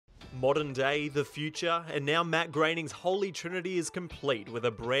Modern day, the future, and now Matt Groening's holy trinity is complete with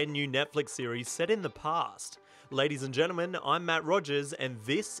a brand new Netflix series set in the past. Ladies and gentlemen, I'm Matt Rogers, and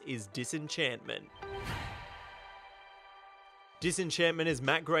this is Disenchantment. Disenchantment is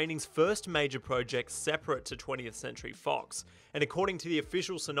Matt Groening's first major project separate to 20th Century Fox, and according to the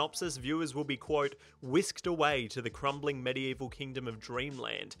official synopsis, viewers will be, quote, whisked away to the crumbling medieval kingdom of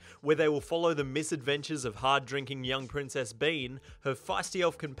Dreamland, where they will follow the misadventures of hard-drinking young Princess Bean, her feisty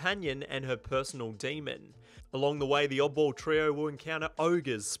elf companion, and her personal demon. Along the way, the oddball trio will encounter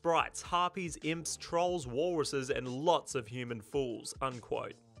ogres, sprites, harpies, imps, trolls, walruses, and lots of human fools,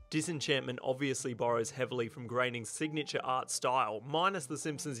 unquote. Disenchantment obviously borrows heavily from Groening's signature art style, minus the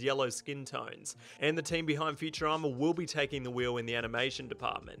Simpsons' yellow skin tones, and the team behind Futurama will be taking the wheel in the animation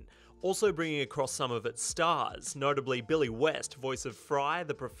department, also bringing across some of its stars, notably Billy West, voice of Fry,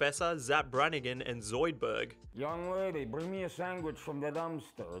 the Professor, Zap Brannigan, and Zoidberg. Young lady, bring me a sandwich from the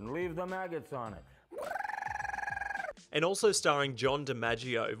dumpster and leave the maggots on it. And also starring John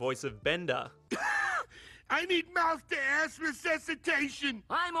DiMaggio, voice of Bender. I need mouth-to-ass resuscitation!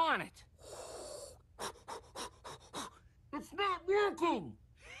 I'm on it! It's not working!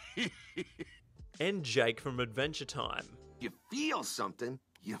 And Jake from Adventure Time. You feel something,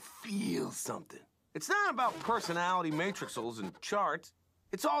 you feel something. It's not about personality matrixels and charts.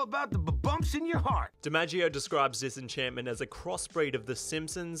 It's all about the bumps in your heart. DiMaggio describes Disenchantment as a crossbreed of The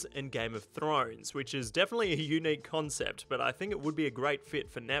Simpsons and Game of Thrones, which is definitely a unique concept, but I think it would be a great fit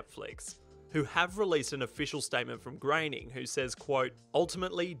for Netflix, who have released an official statement from Groening, who says, quote,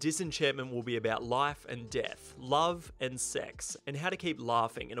 ultimately, Disenchantment will be about life and death, love and sex, and how to keep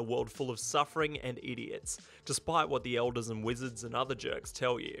laughing in a world full of suffering and idiots, despite what the elders and wizards and other jerks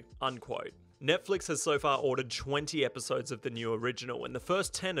tell you, unquote. Netflix has so far ordered 20 episodes of the new original, and the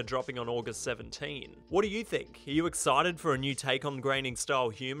first 10 are dropping on August 17. What do you think? Are you excited for a new take on Groening-style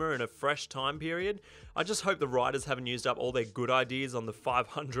humour in a fresh time period? I just hope the writers haven't used up all their good ideas on the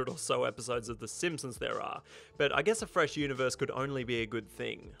 500 or so episodes of The Simpsons there are, but I guess a fresh universe could only be a good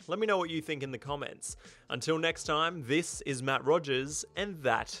thing. Let me know what you think in the comments. Until next time, this is Matt Rogers, and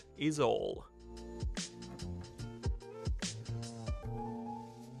that is all.